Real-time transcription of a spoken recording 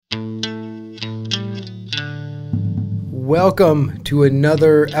Welcome to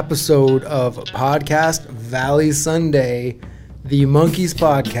another episode of Podcast Valley Sunday, the Monkeys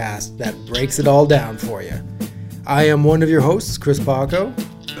podcast that breaks it all down for you. I am one of your hosts, Chris Paco.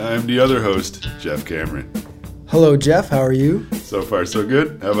 I'm the other host, Jeff Cameron. Hello, Jeff. How are you? So far, so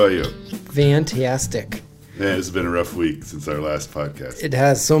good. How about you? Fantastic. Man, it's been a rough week since our last podcast. It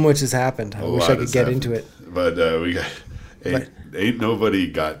has. So much has happened. I wish I could get into it. But we got... Ain't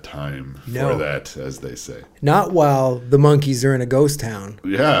nobody got time for that, as they say. Not while the monkeys are in a ghost town.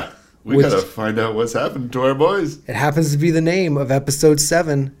 Yeah, we gotta find out what's happened to our boys. It happens to be the name of episode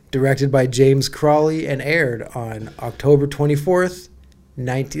 7, directed by James Crawley and aired on October 24th,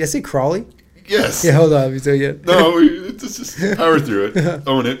 Did I say Crawley? Yes. Yeah, hold on. So, yeah. No, let's just power through it.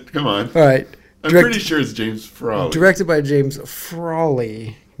 Own it. Come on. All right. I'm pretty sure it's James Frawley. Directed by James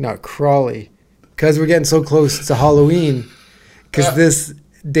Frawley, not Crawley. Because we're getting so close to Halloween. Because this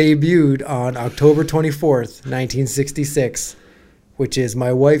debuted on October 24th, 1966, which is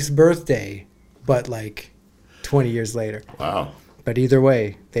my wife's birthday, but like 20 years later. Wow. But either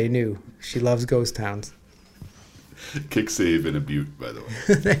way, they knew. She loves ghost towns. Kick save in a butte, by the way.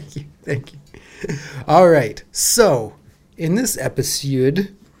 Thank you. All right. So, in this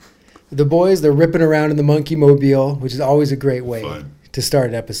episode, the boys, they're ripping around in the monkey mobile, which is always a great way to start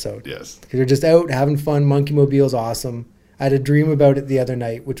an episode. Yes. Because they're just out having fun. Monkey mobile's awesome. I had a dream about it the other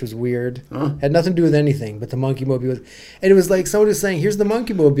night, which was weird. Huh? Had nothing to do with anything, but the monkey mobile. And it was like someone was saying, here's the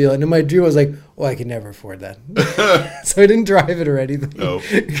monkey mobile. And in my dream, I was like, well, I could never afford that. So I didn't drive it or anything. No.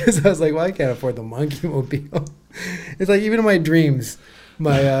 Because I was like, well, I can't afford the monkey mobile. It's like, even in my dreams,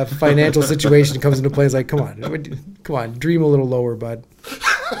 my financial situation comes into play. It's like, come on, dream a little lower, bud.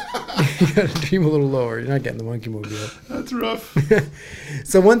 You gotta dream a little lower. You're not getting the monkey mobile. That's rough.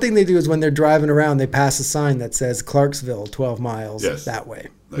 So one thing they do is when they're driving around, they pass a sign that says Clarksville, 12 miles that way.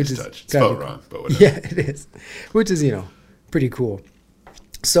 Nice touch. It's spelled wrong, but whatever. Yeah, it is. Which is, pretty cool.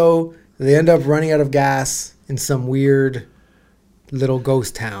 So they end up running out of gas in some weird little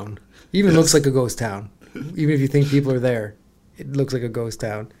ghost town. Even looks like a ghost town. Even if you think people are there, it looks like a ghost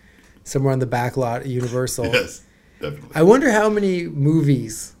town. Somewhere on the back lot at Universal. Yes, definitely. I wonder how many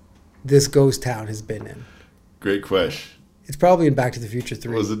movies this ghost town has been in. Great question. It's probably in Back to the Future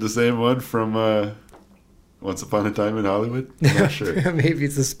 3. Was it the same one from Once Upon a Time in Hollywood? I'm not sure. Maybe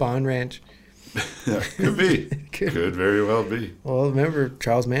it's the Spawn Ranch. Yeah, could be. Could very well be. Well, remember,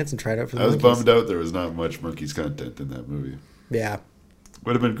 Charles Manson tried out for the I was monkeys. bummed out there was not much monkeys content in that movie. Yeah.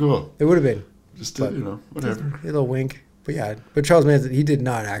 Would have been cool. It would have been. Just to, whatever. A little wink. But yeah, but Charles Manson, he did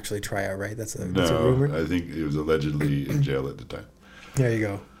not actually try out, right? That's a rumor. I think he was allegedly in jail at the time. There you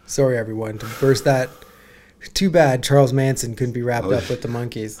go. Sorry, everyone, to burst that. Too bad Charles Manson couldn't be wrapped up with the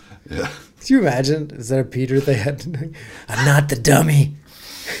monkeys. Yeah. Could you imagine? Instead of Peter, they had, I'm not the dummy.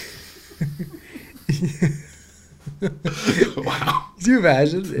 Wow. Could you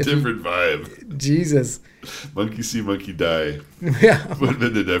imagine? Different vibe. Jesus. Monkey see, monkey die. Yeah. Would have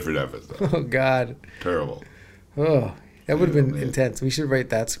been a different episode. Oh, God. Terrible. Oh, that would have been intense. We should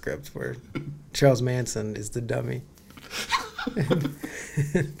write that script where Charles Manson is the dummy.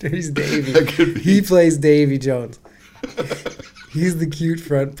 There's Davy. He plays Davy Jones. He's the cute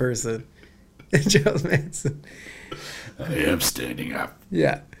front person. Charles Manson. I am standing up.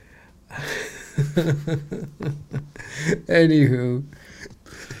 Yeah. Anywho,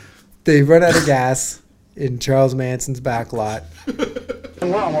 they run out of gas in Charles Manson's back lot.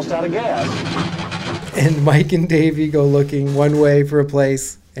 We're almost out of gas. And Mike and Davy go looking one way for a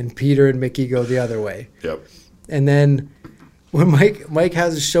place, and Peter and Mickey go the other way. Yep. And then when Mike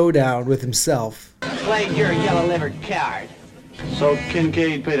has a showdown with himself. Slade, you're a yellow-livered coward. So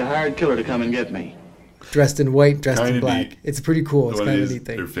Kincaid paid a hired killer to come and get me. Dressed in white, dressed in black. Neat. It's pretty cool. It's One kind of of a these, neat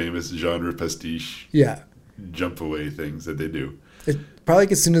thing. their famous genre pastiche jump away things that they do.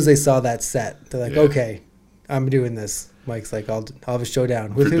 Probably as soon as they saw that set, they're like, okay, I'm doing this. Mike's like, I'll have a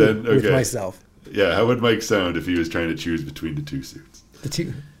showdown. With who? With myself. Yeah, how would Mike sound if he was trying to choose between the two suits? The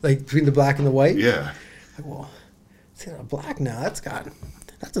two, like between the black and the white? Yeah. Like, well, it's got a black now.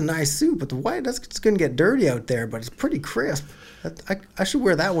 That's a nice suit, but the white, it's going to get dirty out there, but it's pretty crisp. I should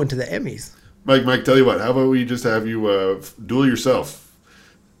wear that one to the Emmys. Mike, tell you what, how about we just have you duel yourself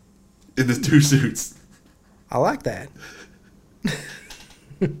in the two suits? I like that.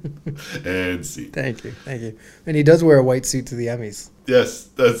 And see. Thank you. And he does wear a white suit to the Emmys. Yes,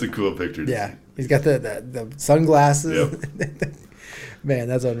 that's a cool picture. Yeah, he's got the sunglasses. Yep. Man,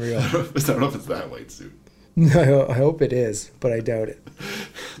 that's unreal. I don't know if it's that white suit. No, I hope it is, but I doubt it.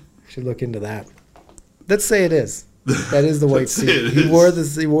 Should look into that. Let's say it is. That is the white That's suit. it. He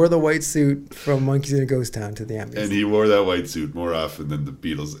wore the white suit from Monkeys in a Ghost Town to the Emmys. And he wore that white suit more often than the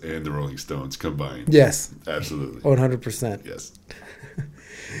Beatles and the Rolling Stones combined. Yes, Absolutely. 100%. Yes.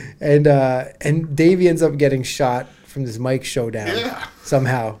 And Davey ends up getting shot from this mic showdown Yeah.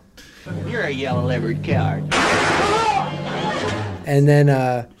 somehow. You're a yellow-livered coward. And then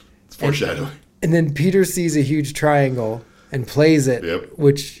It's foreshadowing. and then Peter sees a huge triangle and plays it, Yep.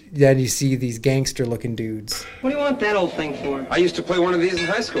 which then you see these gangster-looking dudes What do you want that old thing for? I used to play one of these in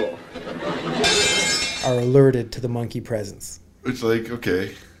high school. are alerted to the monkey presence. It's like,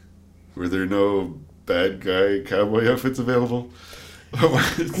 okay, were there no bad guy cowboy outfits available?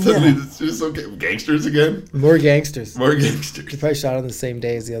 Suddenly it's just okay. Gangsters again? More gangsters. More They gangsters. probably shot on the same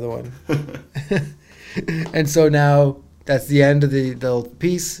day as the other one. And so now that's the end of the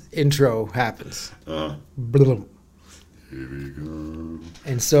piece. Intro happens. Blum. Here we go.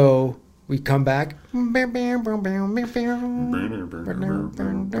 And so we come back.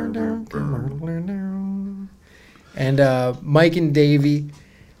 And Mike and Davey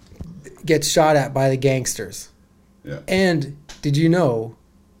get shot at by the gangsters. Yeah. And did you know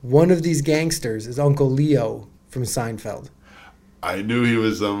one of these gangsters is Uncle Leo from Seinfeld? I knew he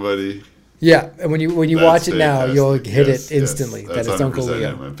was somebody. Yeah, and when you That's watch it now, fantastic. you'll hit Yes, it instantly. yes. That it's Uncle 100% Leo.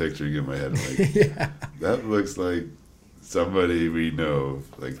 him. I'm picturing it in my head. I'm like, Yeah. that looks like somebody we know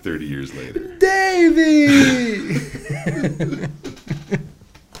like 30 years later. Davey!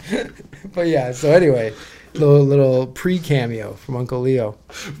 But yeah, so anyway, little pre-cameo from Uncle Leo.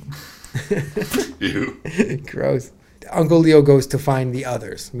 You. Gross. Uncle Leo goes to find the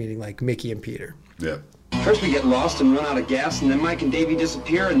others, meaning like Mickey and Peter. Yeah. First we get lost and run out of gas, and then Mike and Davey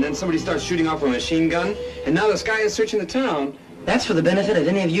disappear, and then somebody starts shooting off a machine gun, and now this guy is searching the town. That's for the benefit of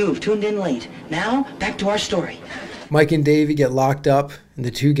any of you who've tuned in late. Now, back to our story. Mike and Davey get locked up, and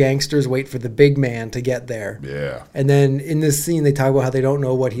the two gangsters wait for the big man to get there. Yeah. And then in this scene, they talk about how they don't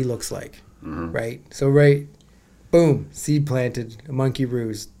know what he looks like. Right? So, boom, seed planted, a monkey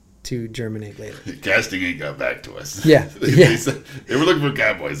ruse to germinate later. Casting ain't got back to us. Yeah, yeah. They were looking for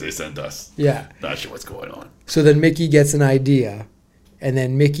cowboys. They sent us. Yeah. Not sure what's going on. So then Mickey gets an idea, and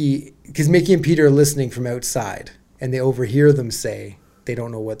then because Mickey and Peter are listening from outside, and they overhear them say they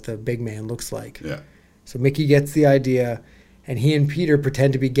don't know what the big man looks like. Yeah. So Mickey gets the idea, and he and Peter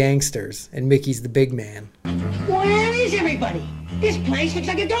pretend to be gangsters, and Mickey's the big man. Where is everybody? This place looks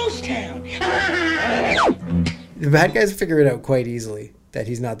like a ghost town. The bad guys figure it out quite easily that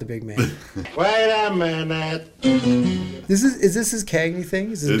he's not the big man. Wait a minute. Is this his Cagney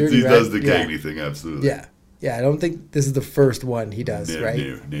thing? Is this Dirty He Rat? does the Yeah. Cagney thing, absolutely. Yeah. Yeah, I don't think this is the first one he does, No,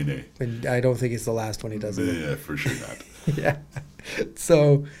 right? No. And I don't think it's the last one he does. either. Yeah, for sure not. Yeah.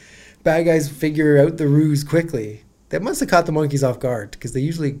 So bad guys figure out the ruse quickly. That must have caught the monkeys off guard because they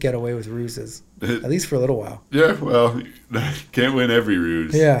usually get away with ruses, at least for a little while. Yeah, well, can't win every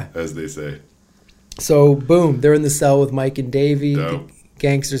ruse, Yeah. as they say. So boom, they're in the cell with Mike and Davey. No. The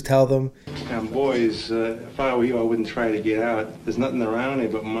gangsters tell them, Now, boys, if I were you, I wouldn't try to get out. There's nothing around here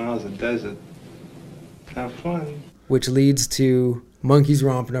but miles of desert. Have fun. which leads to Monkeys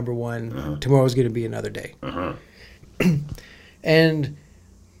Romp number 1. Tomorrow's going to be another day. Uh-huh. And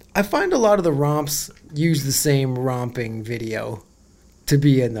I find a lot of the romps use the same romping video to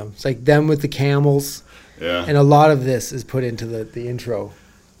be in them. It's like them with the camels, Yeah. and a lot of this is put into the intro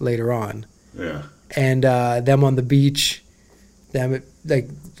later on. Yeah. And them on the beach, them at, like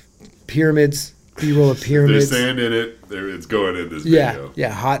pyramids, B-roll of There's pyramids. sand in it. It's going in this Yeah, video. yeah,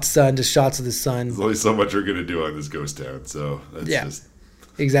 hot sun, just shots of the sun. There's only so much we're going to do on this ghost town, so that's Yeah. just,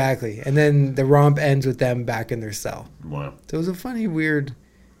 Exactly. And then the romp ends with them back in their cell. wow. So it was a funny, weird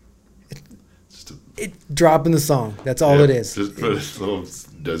Just dropping the song. That's all yeah, it is. Just put a little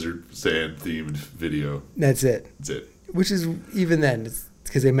desert sand themed video. That's it. That's it. Which is, even then, it's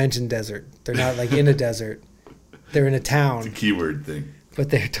because they mentioned desert. They're not like in a desert. They're in a It's a town, keyword thing. but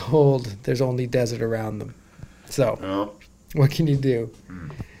they're told there's only desert around them. So Well, what can you do?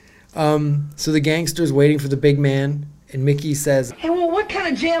 So the gangster's waiting for the big man, and Mickey says, Hey, well, what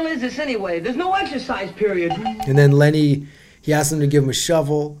kind of jail is this anyway? There's no exercise period. and then Lenny, he asked them to give him a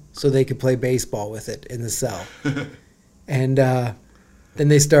shovel so they could play baseball with it in the cell. And then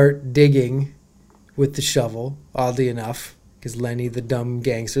they start digging with the shovel, oddly enough, because Lenny, the dumb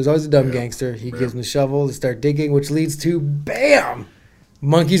gangster, is always a dumb Yeah. gangster. He Yeah. gives them the shovel, they start digging, which leads to, bam,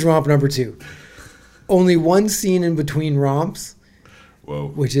 Monkeys Romp number 2. Only one scene in between romps,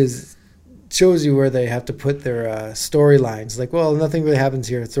 whoa. which is shows you where they have to put their storylines. Like, well, nothing really happens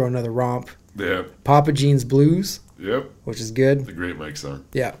here. Throw another romp. Yeah. Papa Gene's Blues, Yep. which is good. The great Mike song.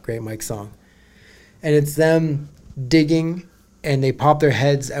 Yeah, great Mike song. And it's them digging, and they pop their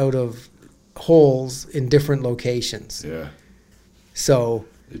heads out of holes in different locations. Yeah. So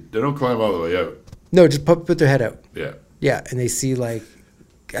They don't climb all the way out. no, just put their head out. Yeah. Yeah, and they see like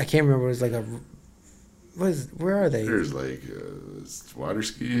I can't remember. It was like a where are they? There's like water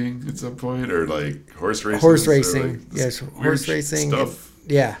skiing at some point, or like horse racing. Horse racing, yes, horse racing. stuff.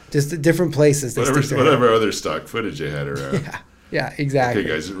 Yeah, just the different places. They stick their head. Whatever other stock footage they had around. Yeah, exactly.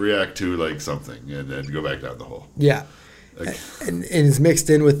 Okay, guys, react to like something, and then go back down the hole. Yeah, Okay. and it's mixed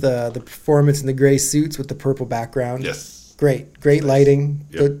in with the performance in the gray suits with the purple background. Yes. Great lighting.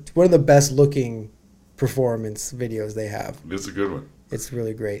 Yep. One of the best looking performance videos they have. It's a good one. It's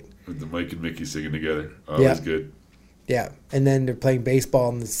really great. With the Mike and Mickey singing together. Always Yeah. good. Yeah, and then they're playing baseball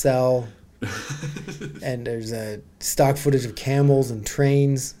in the cell. And there's stock footage of camels and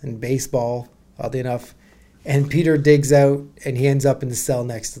trains and baseball, oddly enough. And Peter digs out, and he ends up in the cell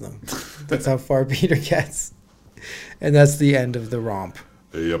next to them. That's how far Peter gets. And that's the end of the romp.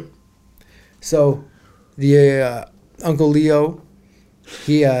 Yep. So the Uncle Leo,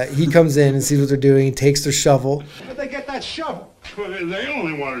 he comes in and sees what they're doing. He takes their shovel, Where'd they get that shovel? They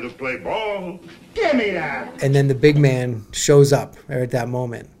only wanted to play ball. Give me that. and then the big man shows up right at that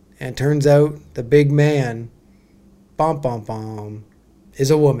moment. And it turns out the big man, is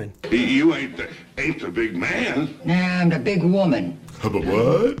a woman. You ain't the big man. Nah, I'm the big woman. But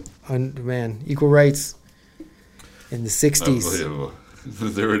what? Man, equal rights in the 60s. Unbelievable.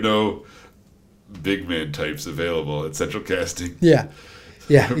 There were no big man types available at Central Casting. Yeah,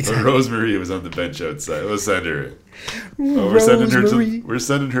 But exactly. Rosemary was on the bench outside. Let's send her in. Oh, we're sending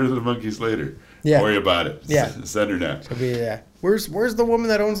her to the monkeys later. Yeah. Don't worry about it. Yeah. Send her now. Yeah. Where's the woman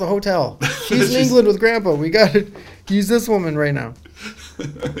that owns the hotel? She's in England with Grandpa. We got to use this woman right now.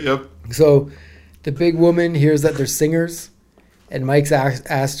 Yep. So the big woman hears that they're singers, and Mike's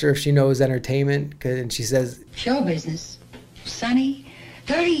asked her if she knows entertainment, and she says, Show business. Sonny,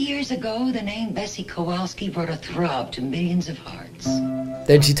 30 years ago, the name Bessie Kowalski brought a throb to millions of hearts.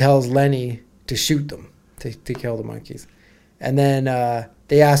 then she tells Lenny to shoot them, to kill the monkeys. And then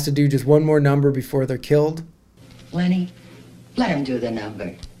they ask to do just one more number before they're killed. Lenny, let him do the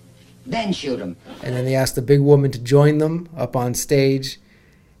number. Then shoot him. And then they ask the big woman to join them up on stage.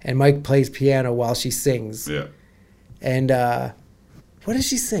 And Mike plays piano while she sings. Yeah. And what does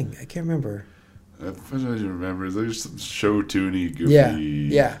she sing? I can't remember. I don't even remember. There's some show tuney, goofy.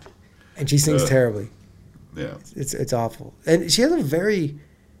 Yeah. And she sings terribly. Yeah. It's awful. And she has a very,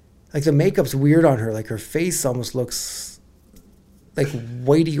 like, the makeup's weird on her. Like, her face almost looks like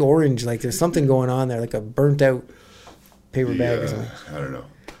whitey orange. Like there's something going on there, like a burnt out paper bag or something. I don't know.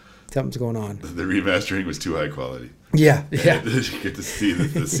 Something's going on. The remastering was too high quality. Yeah. You get to see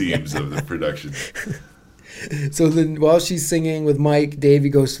the seams of the production. So then while she's singing with Mike, Davey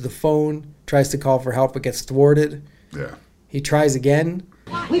goes to the phone, tries to call for help, but gets thwarted. Yeah. He tries again.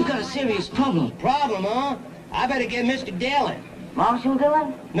 We've got a serious problem. Problem, huh? I better get Mr. Dillon. Marshall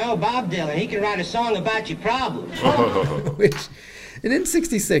Dillon? No, Bob Dylan. He can write a song about your problems. Oh, Which, and in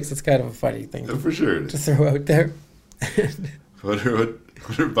 66, that's kind of a funny thing for sure. to throw out there. Wonder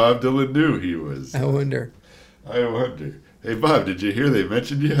what Bob Dylan knew he was. I wonder. Hey, Bob, did you hear they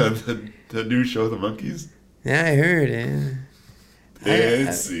mentioned you on the new show, The Monkees? Yeah, I heard it.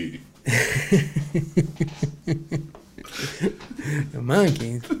 And see. The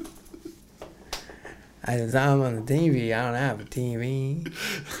monkeys. I saw them on the TV. I don't have a TV.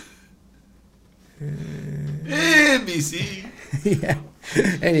 NBC. Yeah.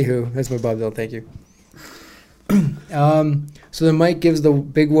 Anywho, that's my Bob Dylan. Thank you. So then Mike gives the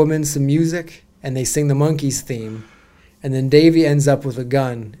big woman some music, and they sing the Monkees theme. And then Davey ends up with a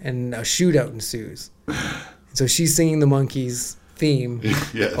gun, and a shootout ensues. So she's singing the Monkees theme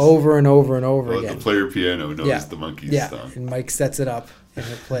Yes. over and over and over Well, again. the player piano knows the Monkees Yeah, song. and Mike sets it up, and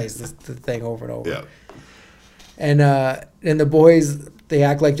it plays the thing over and over. Yeah. And the boys, they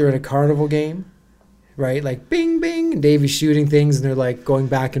act like they're in a carnival game, right? Like bing, bing, and Davey's shooting things, and they're like going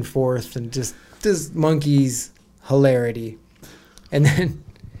back and forth, and just Monkees hilarity. And then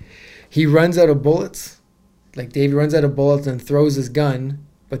he runs out of bullets. Like Davey runs out of bullets and throws his gun,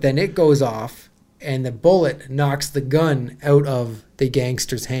 but then it goes off, and the bullet knocks the gun out of the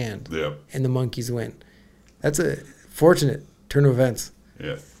gangster's hand, Yeah. and the Monkees win. That's a fortunate turn of events.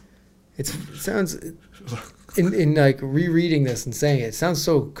 Yeah. It sounds, in like rereading this and saying it, it sounds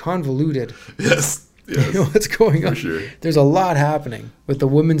so convoluted. Yes. You know what's going on? For sure. There's a lot happening with the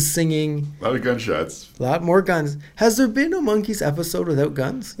woman singing, A lot of gunshots. a lot more guns. Has there been a Monkees episode without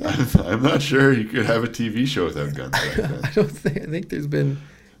guns? Yeah. I'm not sure you could have a TV show without guns back then. I think there's been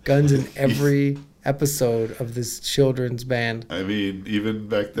guns in every episode of this children's band. I mean, even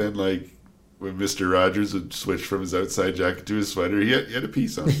back then, like, when Mr. Rogers would switch from his outside jacket to his sweater, he had a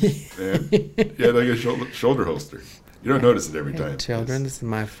piece on. And he had like a shoulder holster. You don't notice it every time. Children, this is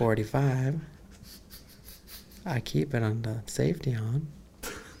my 45. I keep it on the safety on.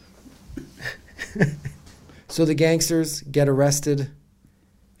 So the gangsters get arrested,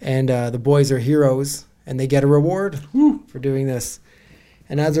 and the boys are heroes, and they get a reward for doing this.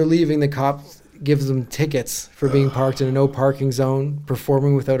 And as they're leaving, the cop gives them tickets for being parked in a no parking zone,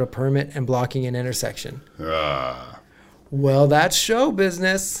 performing without a permit, and blocking an intersection. Well, that's show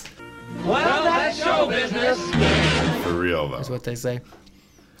business. Well, that's show business. For real, though. Is what they say.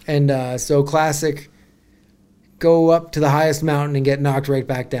 And so classic, go up to the highest mountain and get knocked right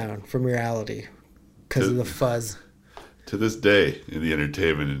back down from reality because of the fuzz. To this day, in the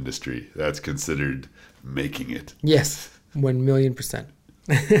entertainment industry, that's considered making it. Yes, 1,000,000%.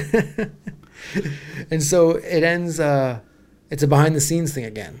 And so it ends, it's a behind the scenes thing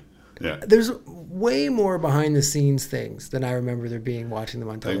again. Yeah. There's way more behind the scenes things than I remember there being watching them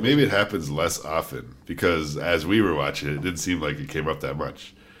on Like television. maybe it happens less often because as we were watching it, it didn't seem like it came up that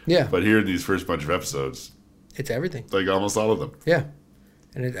much. Yeah, But here in these first bunch of episodes, it's everything. like almost all of them. Yeah.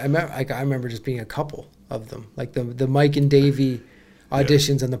 And I remember just being a couple of them, like the Mike and Davey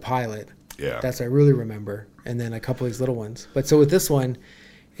auditions and the pilot. Yeah. That's what I really remember. And then a couple of these little ones. But so with this one,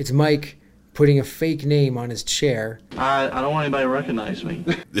 it's Mike putting a fake name on his chair. I don't want anybody to recognize me.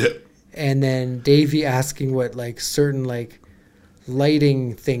 Yeah. And then Davey asking what like certain like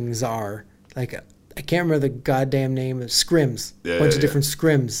lighting things are. Like I can't remember the goddamn name of scrims. Yeah, a bunch yeah, of different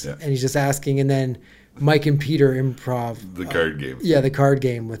scrims. Yeah. And he's just asking, and then Mike and Peter improv. The card game. Yeah, the card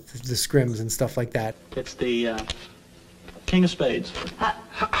game with the scrims and stuff like that. It's the King of Spades.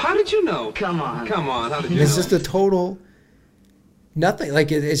 How did you know? Come on. Come on. How did you know? It's just a total nothing. Like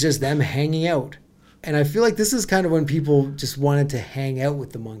it's just them hanging out. And I feel like this is kind of when people just wanted to hang out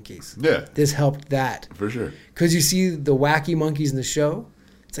with the monkeys. Yeah. This helped that. For sure. Because you see the wacky monkeys in the show.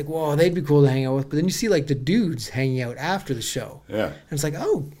 It's like, whoa, they'd be cool to hang out with. But then you see like the dudes hanging out after the show. Yeah. And it's like,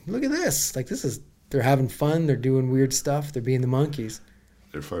 oh, look at this. Like they're having fun. They're doing weird stuff. They're being the monkeys.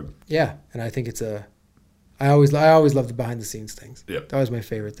 They're fun. Yeah. And I think it's I always love the behind the scenes things. Yep. That was my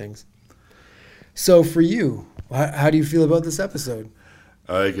favorite things. So for you, how do you feel about this episode?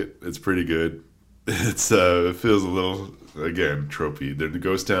 I like it. It's pretty good. It's it feels a little, again, tropey. They're in the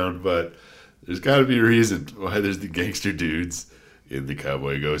ghost town, but there's got to be a reason why there's the gangster dudes in the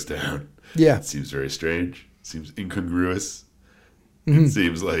cowboy ghost town. Yeah. It seems very strange. Seems incongruous. Mm-hmm. It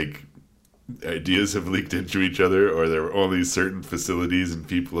seems like ideas have leaked into each other, or there were only certain facilities and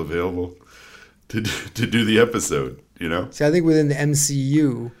people available to do the episode, you know? See, I think within the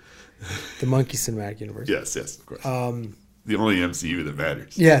MCU, the Monkey Cinematic Universe. Yes, of course. The only MCU that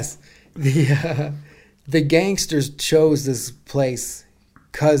matters. Yes. The gangsters chose this place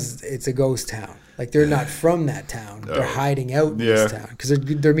because it's a ghost town. Like, they're not from that town. They're hiding out in this town because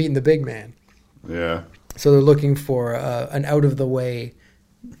they're meeting the big man. Yeah. So they're looking for an out-of-the-way.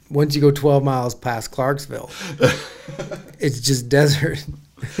 Once you go 12 miles past Clarksville, it's just desert.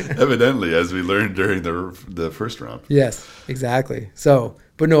 Evidently, as we learned during the first round. Yes, exactly. So,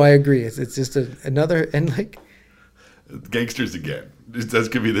 but no, I agree. It's just another, and like... Gangsters again.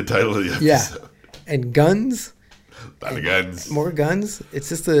 That could be the title of the episode. Yeah. And guns. A lot of guns. More guns. It's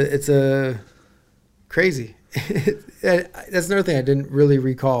just it's crazy. That's another thing I didn't really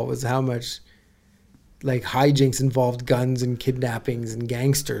recall was how much like hijinks involved guns and kidnappings and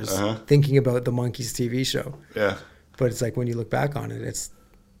gangsters thinking about the Monkeys TV show. Yeah. But it's like when you look back on it,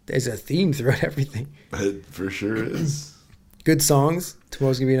 there's a theme throughout everything. It for sure is. Good songs.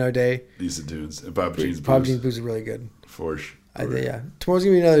 Tomorrow's Gonna Be Another Day. Decent tunes. And Papa Jean's Blues. Papa Jean's Blues are really good. For sure. Yeah. Tomorrow's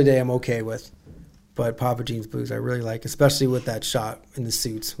Gonna Be Another Day I'm okay with. But Papa Jean's Blues I really like, especially with that shot in the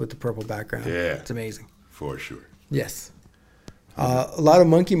suits with the purple background. Yeah. It's amazing. For sure. Yes. A lot of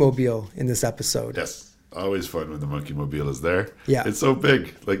Monkey Mobile in this episode. Yes. Always fun when the Monkey Mobile is there. Yeah. It's so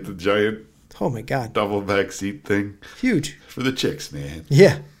big. Like the giant Oh my God. double back seat thing. Huge. For the chicks, man.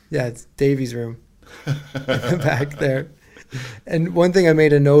 Yeah. Yeah, it's Davy's room back there. And one thing I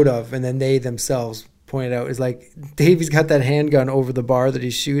made a note of, and then they themselves pointed out, is like Davy's got that handgun over the bar that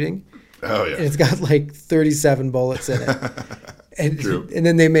he's shooting. Oh, yeah. And it's got like 37 bullets in it. And, True. And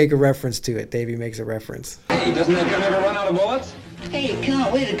then they make a reference to it. Davy makes a reference. Hey, doesn't that gun ever run out of bullets? Hey, come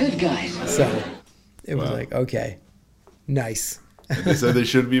on, we're the good guys. So it was Wow. like, okay, nice. They said they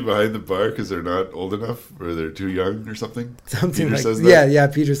shouldn't be behind the bar because they're not old enough or they're too young or something. Something Peter like says that? Yeah,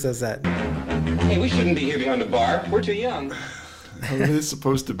 Peter says that. Hey, we shouldn't be here behind the bar. We're too young. How are they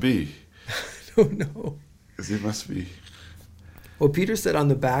supposed to be? Oh no. Because they must be. Well, Peter said on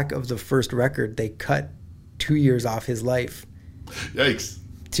the back of the first record they cut 2 years off his life. Yikes.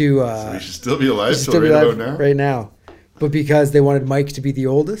 to So he should still be alive should till still be right alive about now. right now. But because they wanted Mike to be the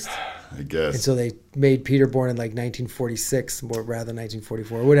oldest, I guess. and so they made Peter born in like 1946, or rather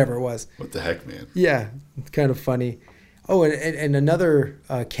 1944, whatever it was. What the heck, man? Yeah, it's kind of funny. Oh, and another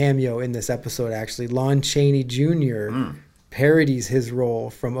cameo in this episode, actually, Lon Chaney Jr. Parodies his role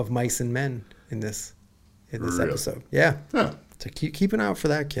from Of Mice and Men in this Really? episode. Yeah. Huh. So keep an eye out for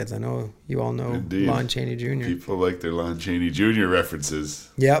that, kids. I know you all know Indeed. Lon Chaney Jr. People like their Lon Chaney Jr. references.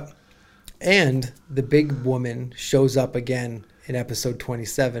 Yep. And the big woman shows up again in episode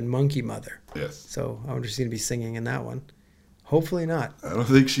 27, Monkey Mother. Yes. So I wonder if she's going to be singing in that one. Hopefully not. I don't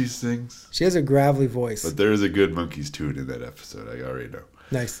think she sings. She has a gravelly voice. But there is a good Monkeys tune in that episode. I already know.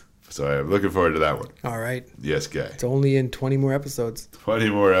 Nice. So I'm looking forward to that one. All right. Yes, guy. It's only in 20 more episodes. 20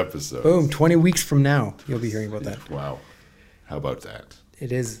 more episodes. Boom. 20 weeks from now, you'll be hearing about that. Wow. How about that?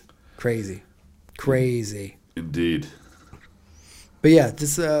 It is crazy. Crazy. Indeed. But yeah,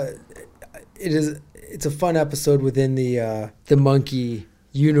 this it's a fun episode within the Monkey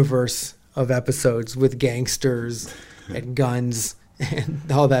universe of episodes with gangsters and guns and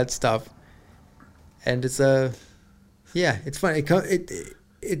all that stuff. And it's it's fun.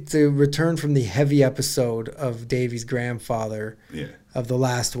 It's a return from the heavy episode of Davy's grandfather of the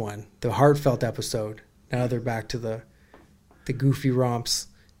last one, the heartfelt episode. Now they're back to the goofy romps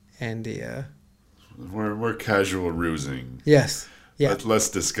and the more casual rusing. yes. Yeah. Less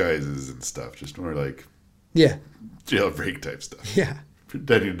disguises and stuff. Just more like Yeah. jailbreak type stuff. Yeah.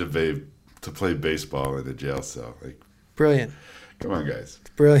 Pretending to play baseball in a jail cell. Like, Brilliant. come on, guys.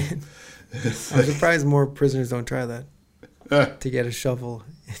 Brilliant. It's I'm like- surprised more prisoners don't try that to get a shovel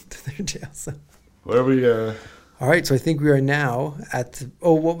into their jail cell. What are we? All right, so I think we are now at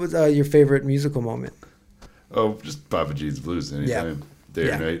what was your favorite musical moment? Oh, just Papa Gene's Blues anytime. Day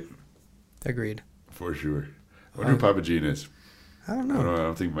Yeah. or night, Agreed. for sure. I wonder who Papa Gene is. I don't I know.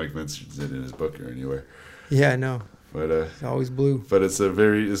 don't think Mike mentions it in his book or anywhere. Yeah, I know. But It's always blue. but it's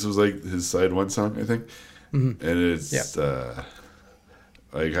this was like his side one song, I think. Mm-hmm. And it's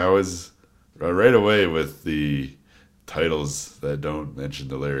like I was right away with the titles that don't mention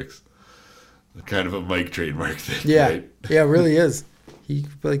the lyrics. Kind of a Mike trademark thing, Yeah. right? Yeah, it really is. He's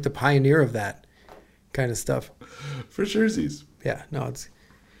like the pioneer of that kind of stuff. For surezies. Yeah, no, it's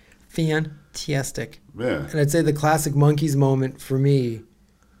fantastic. Yeah. And I'd say the classic Monkeys moment for me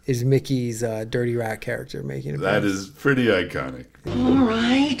is Mickey's Dirty Rat character making it. That is pretty iconic All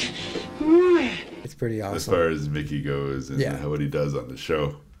right. It's pretty as awesome. far as Mickey goes and Yeah. what he does on the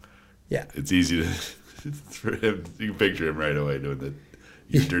show. Yeah. It's easy to for him. You can picture him right away doing the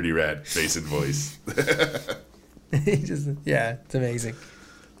your dirty rat face and voice. It's amazing.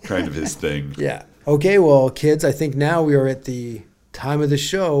 Kind of his thing. Yeah. Okay, well, kids, I think now we are at the time of the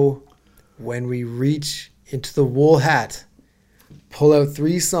show when we reach into the wool hat, pull out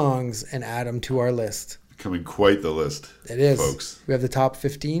 3 songs, and add them to our list. Becoming quite the list. It is. Folks. We have the top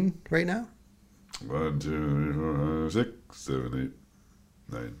 15 right now. 1, 2, 3, 4, 5, 6, 7,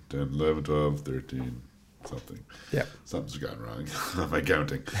 8, 9, 10, 11, 12, 13, something. Yep. Something's gone wrong on my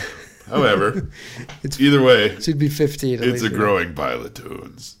counting. However, It's- either way, It should be 15 at it's least, a growing pile of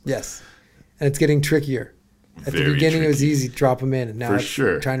tunes. Yes. And it's getting trickier. At the Very beginning, it was tricky. easy to drop them in. And now For it's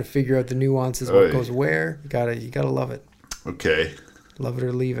sure. trying to figure out the nuances, Oh, what yeah. goes where. You gotta love it. Okay. Love it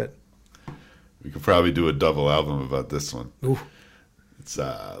or leave it. We could probably do a double album about this one. Ooh. It's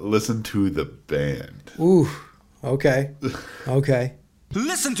Listen to the Band. Ooh. Okay. Okay.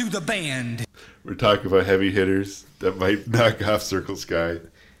 Listen to the band. We're talking about heavy hitters that might knock off Circle Sky.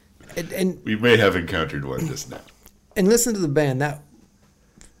 And We may have encountered one just now. listen to the band. That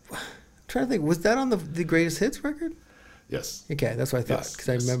I'm trying to think, was that on the greatest hits record? Yes. Okay, that's what I thought Yes, because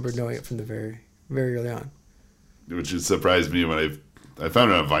I yes, remember yes, knowing it from the very, very early on. Which has surprised me when I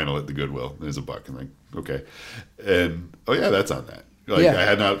found it on vinyl at the Goodwill. There's a buck. I'm like, okay. And, oh, yeah, that's on that. Like, Yeah. I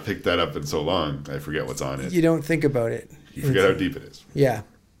had not picked that up in so long. I forget what's on it. You don't think about it. You forget how deep it is. Yeah,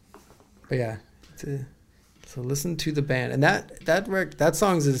 but yeah. So listen to the band, and that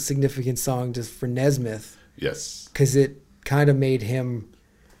song's a significant song just for Nesmith Yes. because it kind of made him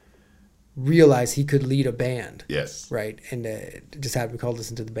realize he could lead a band, Yes. right? And it just happened to be called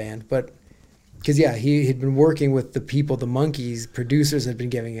 "Listen to the Band," but because he had been working with the people, the Monkees producers had been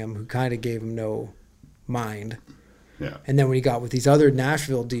giving him, who kind of gave him no mind. Yeah. And then when he got with these other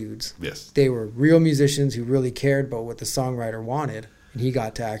Nashville dudes, Yes. they were real musicians who really cared about what the songwriter wanted, and he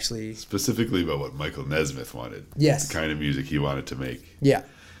got to actually, Specifically about what Michael Nesmith wanted. Yes. The kind of music he wanted to make. yeah,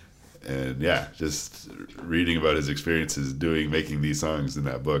 And yeah, just reading about his experiences making these songs in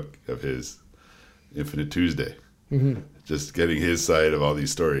that book of his, Infinite Tuesday. Mm-hmm. Just getting his side of all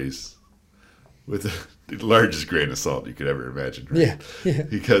these stories with the largest grain of salt you could ever imagine. Right? Yeah.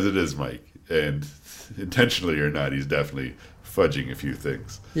 Because it is Mike, and intentionally or not, he's definitely fudging a few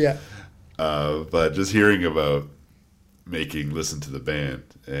things. Yeah. But just hearing about Listen to the Band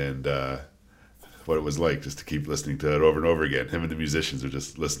and what it was like just to keep listening to it over and over again. Him and the musicians would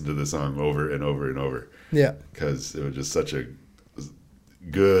just listen to the song over and over and over. Yeah. Because it was just such a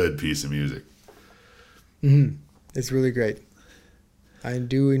good piece of music. Mm-hmm. It's really great. I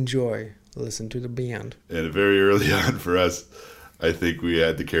do enjoy Listen to the Band. And very early on for us, I think we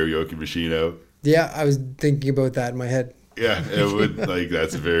had the karaoke machine out. Yeah, I was thinking about that in my head. Yeah, it would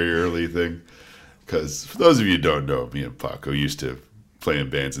that's a very early thing. Because for those of you who don't know, me and Paco used to play in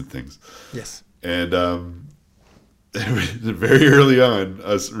bands and things. Yes. And very early on,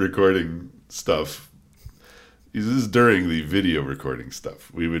 us recording stuff. This is during the video recording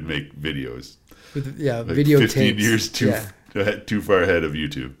stuff. We would make videos. Video 15 tapes. years too far ahead of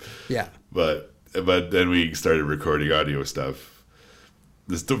YouTube. Yeah. But then we started recording audio stuff.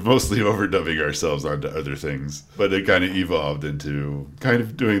 This mostly overdubbing ourselves onto other things. But it kind of evolved into kind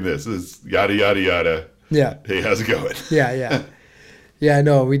of doing this. It's yada, yada, yada. Yeah. Hey, how's it going? Yeah. Yeah,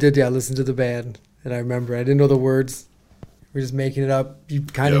 no, we did, Listen to the Band. And I remember, I didn't know the words. We were just making it up. You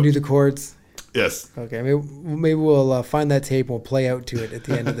kind of knew the chords. Yes. Okay, maybe we'll find that tape and we'll play out to it at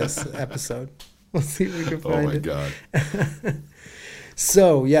the end of this episode. We'll see if we can find it. Oh, my God.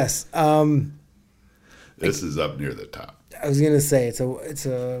 So, yes. This is up near the top. I was going to say, it's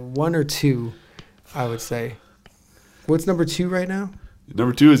a 1 or 2, I would say. What's number 2 right now?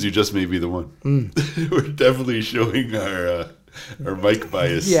 Number 2 is You Just May Be the One. Mm. We're definitely showing our mic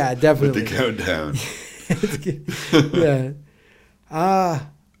bias. Yeah, definitely. With the countdown. Yeah.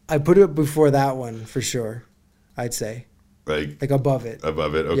 I put it before that one for sure, I'd say. Like above it.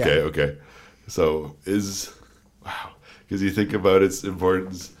 Above it. Okay. So wow. Because you think about its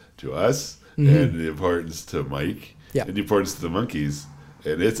importance to us and the importance to Mike and the importance to the Monkees,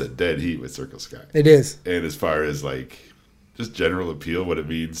 and it's a dead heat with Circle Sky. It is. And as far as just general appeal, what it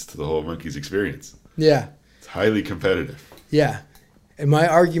means to the whole Monkees experience. Yeah. It's highly competitive. Yeah. And my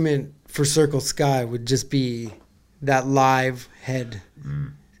argument for Circle Sky would just be that live head.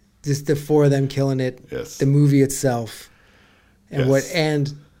 Just the 4 of them killing it. Yes. The movie itself. And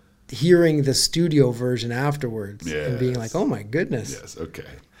and hearing the studio version afterwards and being like, oh my goodness. Yes, okay.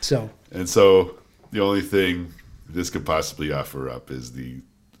 So the only thing this could possibly offer up is the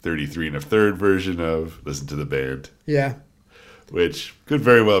 33 1/3 version of Listen to the Band. Yeah. Which could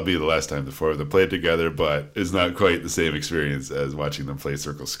very well be the last time the 4 of them played together, but is not quite the same experience as watching them play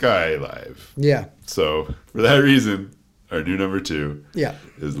Circle Sky live. Yeah. So for that reason, our new number 2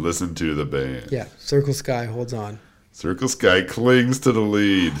 is Listen to the Band. Yeah, Circle Sky holds on. Circle Sky clings to the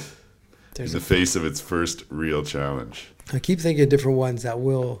lead in the face of its first real challenge. I keep thinking of different ones that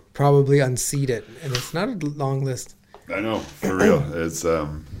will probably unseat it, and it's not a long list. I know, for real. It's a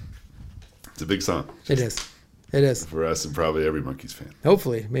big song. It is. It is. For us and probably every Monkees fan.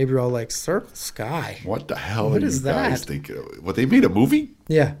 Hopefully. Maybe we're all like, Circle Sky. What the hell what are is you guys that? thinking of? What, they made a movie?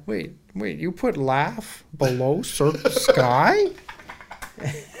 Yeah. Wait. You put Laugh below Circle Sky?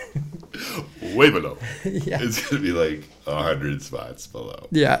 Way below. Yeah. It's going to be like 100 spots below.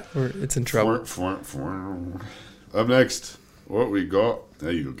 Yeah. It's in trouble. Up next, what we got?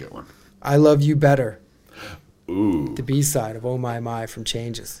 Now you go get one. I Love You Better. Ooh. The B-side of Oh My from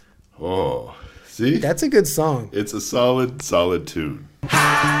Changes. Oh. See? That's a good song. It's a solid tune.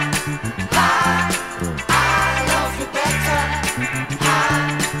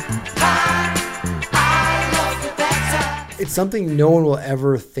 It's something no one will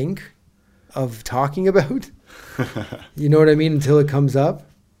ever think of talking about. You know what I mean? Until it comes up.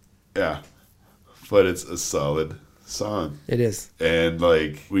 Yeah. But it's a solid song. It is. And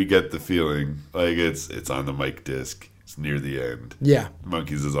we get the feeling it's on the mic disc. It's near the end. Yeah.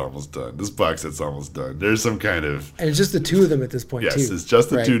 Monkees is almost done. This box set's almost done. There's some kind of... And it's just the 2 of them at this point, yes, too. Yes, it's just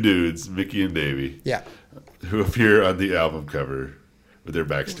the 2 dudes, Mickey and Davey. Yeah. Who appear on the album cover with their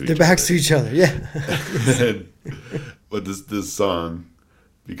backs to each other. Their backs to each other, yeah. But this song,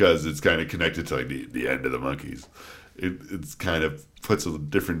 because it's kind of connected to the end of the Monkees, it's kind of puts a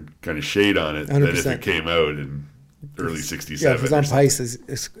different kind of shade on it 100%. Than if it came out in early 67. Yeah, if it's on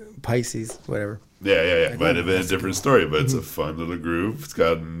Pisces, whatever. Yeah. Might have been a different story, but it's a fun little groove. It's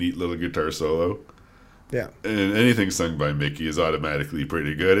got a neat little guitar solo. Yeah. And anything sung by Mickey is automatically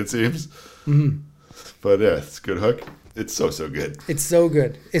pretty good, it seems. Mm-hmm. But yeah, it's a good hook. It's so good. It's so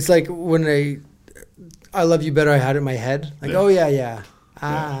good. It's like when I Love You Better, I had it in my head. Oh, yeah.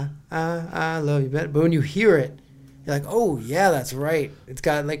 I love you better. But when you hear it, you're like, oh, yeah, that's right. It's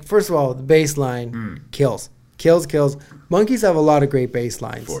got, first of all, the bass line kills. Monkeys have a lot of great bass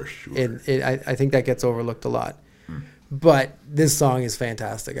lines. For sure. I think that gets overlooked a lot. But this song is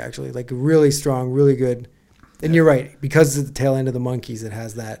fantastic, actually. Like, really strong, really good. And you're right. Because it's the tail end of the Monkeys, it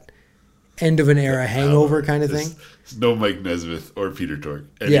has that end of an era hangover kind of thing. There's no Mike Nesmith or Peter Tork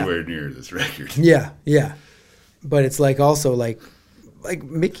anywhere near this record. Yeah, yeah. But it's like also like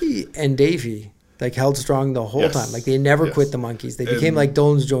Mickey and Davey like held strong the whole time. Like, they never quit the Monkeys. They became like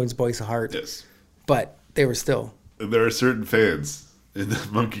Dolan Jones' Boyce of Heart. Yes. But they were still. And there are certain fans in the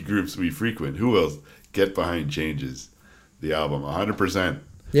monkey groups we frequent who will get behind Changes, the album, 100%.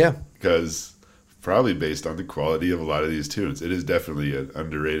 Yeah. Because probably based on the quality of a lot of these tunes. It is definitely an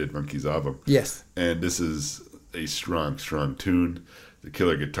underrated Monkeys album. Yes. And this is a strong, strong tune. The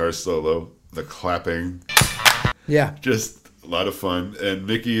killer guitar solo, the clapping. Yeah. Just a lot of fun. And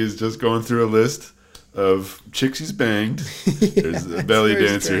Mickey is just going through a list of chicks he's banged. There's a belly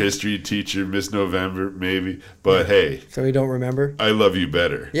dancer, strange. history teacher, Miss November, maybe. But hey. So we don't remember? I love you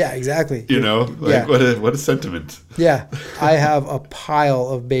better. Yeah, exactly. You know? Like, what a sentiment. Yeah. I have a pile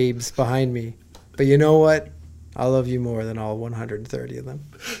of babes behind me. But you know what? I love you more than all 130 of them.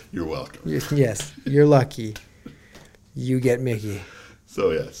 You're welcome. Yes. You're lucky. You get Mickey.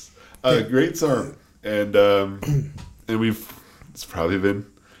 So, yes. Great song. And it's probably been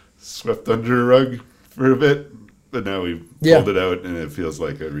swept under a rug for a bit, but now we've pulled it out, and it feels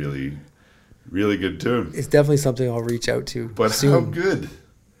like a really, really good tune. It's definitely something I'll reach out to But soon. how good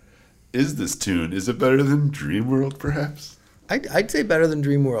is this tune? Is it better than Dream World, perhaps? I'd say better than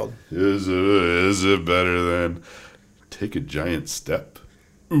Dream World. Is it better than Take a Giant Step?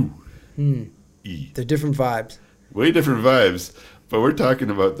 Ooh. E. They're different vibes. Way different vibes, but we're talking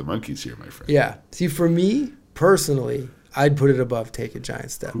about the Monkeys here, my friend. Yeah. See, for me, personally, I'd put it above Take a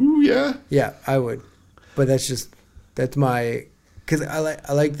Giant Step. Ooh, yeah? Yeah, I would. But that's my, because I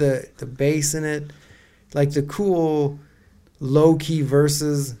like the bass in it, like the cool low-key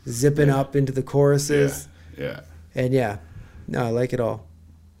verses zipping up into the choruses. Yeah. And no, I like it all.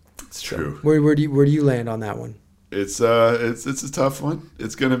 It's true. Where do you land on that one? It's a tough one.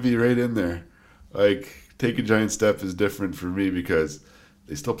 It's gonna be right in there. Like, Take a Giant Step is different for me because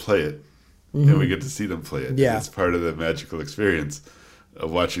they still play it, and we get to see them play it. Yeah, it's part of the magical experience of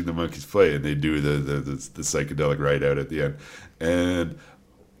watching the Monkeys play, and they do the psychedelic ride out at the end.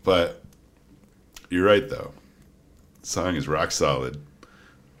 But you're right though. The song is rock solid,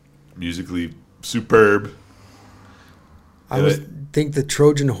 musically superb. I think the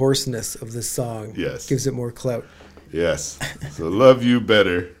Trojan horseness of this song gives it more clout. Yes. So Love You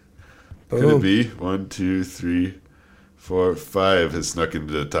Better. Boom. Could it be? 1, 2, 3, 4, 5 has snuck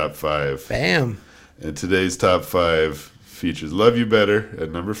into the top 5. Bam. And today's top 5 features Love You Better at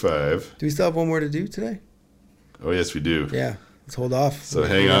number 5. Do we still have one more to do today? Oh, yes, we do. Yeah. Let's hold off. So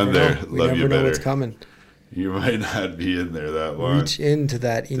hang on there. We Love never You know Better. what's coming. You might not be in there that long. Reach into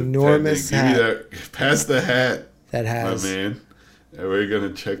that enormous hat. Give me that. Pass the hat. That has. My man. And we're going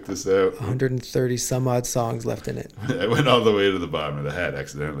to check this out. 130 some odd songs left in it. I went all the way to the bottom of the hat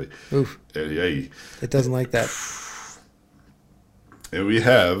accidentally. Oof. It doesn't like that. And we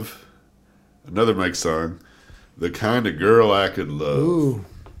have another Mike song, The Kind of Girl I Could Love. Ooh.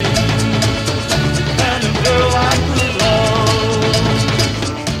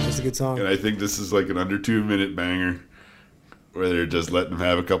 That's a good song. And I think this is like an under 2-minute banger where they're just letting them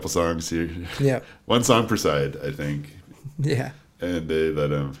have a couple songs here. Yeah. One song per side, I think. Yeah. And they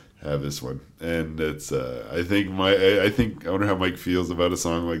let him have this one. And it's, I wonder how Mike feels about a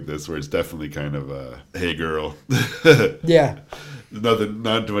song like this where it's definitely kind of hey girl. Yeah.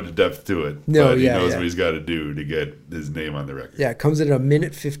 Not too much depth to it. No, but he yeah, knows what he's got to do to get his name on the record. Yeah, it comes in at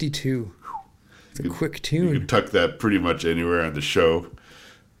 1:52. It's a quick tune. You can tuck that pretty much anywhere on the show.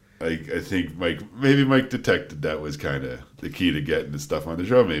 I think Mike detected that was kind of the key to getting the stuff on the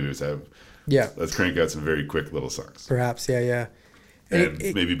show. Maybe it was let's crank out some very quick little songs. Perhaps, yeah. And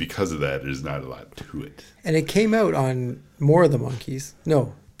maybe because of that, there's not a lot to it. And it came out on More of the Monkeys.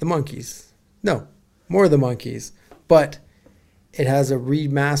 No, The Monkeys. No, More of the Monkeys. But it has a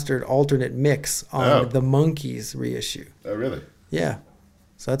remastered alternate mix on the Monkeys reissue. Oh, really? Yeah.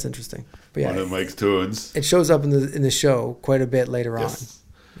 So that's interesting. But yeah, one of Mike's tunes. It shows up in the show quite a bit later on.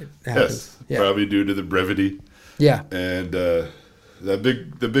 It happens. Yes, probably due to the brevity. Yeah. And the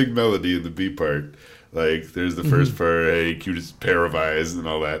big melody in the B part. Like, there's the first part, hey, cutest pair of eyes and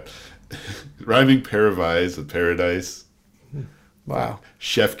all that. Rhyming pair of eyes with paradise. Wow.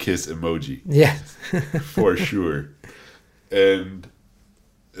 Chef kiss emoji. Yeah. For sure. And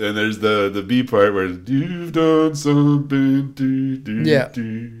there's the B part where you've done something.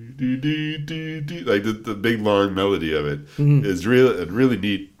 Like the big long melody of it is really a really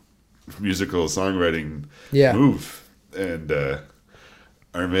neat musical songwriting move. And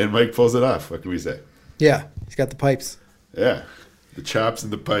our man Mike pulls it off. What can we say? Yeah, he's got the pipes. Yeah, the chops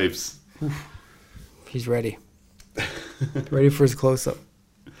and the pipes. He's ready. Ready for his close-up.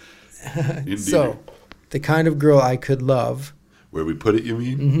 Indeed. So, the kind of girl I could love. Where we put it, you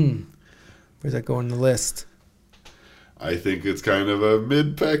mean? Mm-hmm. Where's that go in the list? I think it's kind of a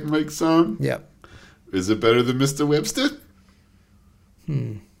mid-pack Mike song. Yep. Is it better than Mr. Webster?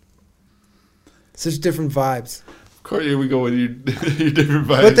 Such different vibes. Of course, here we go with your different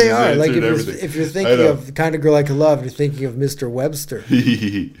vibes. But they are. Like, Everything. if you're thinking of the kind of girl I could love, you're thinking of Mr. Webster.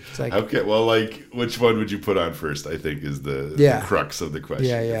 It's like, okay, well, like, which one would you put on first, I think, is the crux of the question.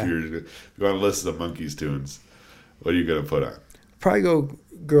 Yeah. If you want to listen to Monkeys tunes, what are you going to put on? Probably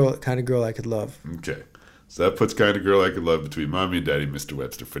go kind of girl I could love. Okay. So that puts kind of girl I could love between Mommy and Daddy, Mr.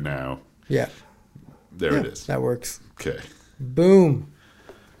 Webster, for now. Yeah. There it is. That works. Okay. Boom.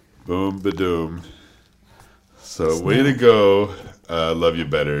 Boom, ba-doom. So, way to go. Love You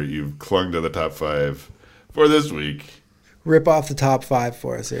Better. You've clung to the top 5 for this week. Rip off the top 5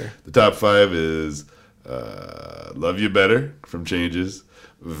 for us here. The top 5 is Love You Better from Changes.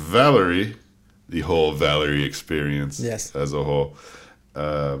 Valerie, the whole Valerie experience as a whole.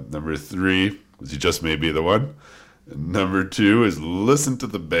 Number 3 is You Just May Be the One. And number 2 is Listen to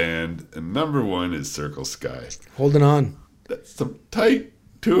the Band. And number 1 is Circle Sky. Holding on. That's some tight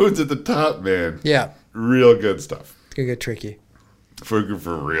tunes at the top, man. Yeah. Real good stuff. It's going to get tricky. For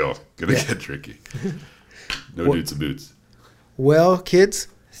real. Gonna get tricky. No dudes and boots. Well, kids,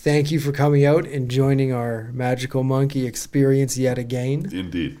 thank you for coming out and joining our Magical Monkey experience yet again.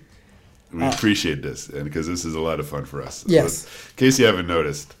 Indeed. We appreciate this, and because this is a lot of fun for us. Yes. So, in case you haven't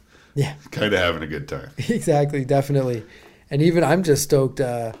noticed, yeah, kind of having a good time. Exactly, definitely. And even I'm just stoked.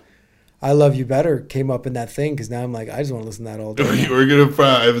 I Love You Better came up in that thing because now I'm like, I just want to listen to that all day.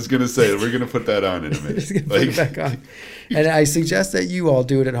 I was gonna say we're gonna put that on in a minute. Just gonna put it back on. And I suggest that you all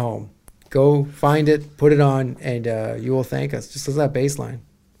do it at home. Go find it, put it on, and you will thank us. Just listen to that bass line.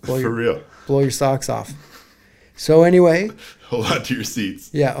 Real. Blow your socks off. So anyway. Hold on to your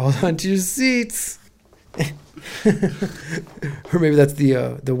seats. Yeah, hold on to your seats. Or maybe that's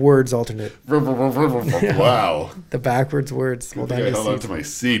the words alternate. Wow. The backwards words. Hold on to my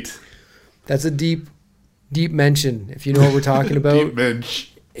seat. That's a deep mention. If you know what we're talking about, Deep mensch.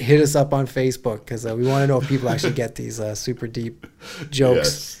 Hit us up on Facebook because we want to know if people actually get these super deep jokes.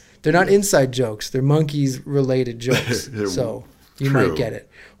 Yes. They're not inside jokes. They're monkeys related jokes. So you might get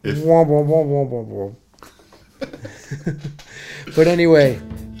it. But anyway,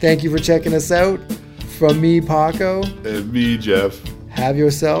 thank you for checking us out. From me, Paco. And me, Jeff. Have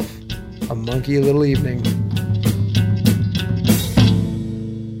yourself a monkey little evening.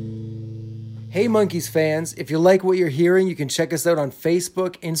 Hey Monkeys fans, if you like what you're hearing, you can check us out on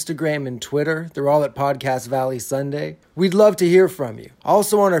Facebook, Instagram, and Twitter. They're all at Podcast Valley Sunday. We'd love to hear from you.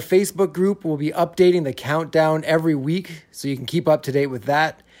 Also on our Facebook group, we'll be updating the countdown every week, so you can keep up to date with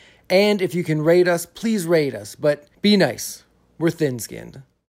that. And if you can rate us, please rate us, but be nice. We're thin-skinned.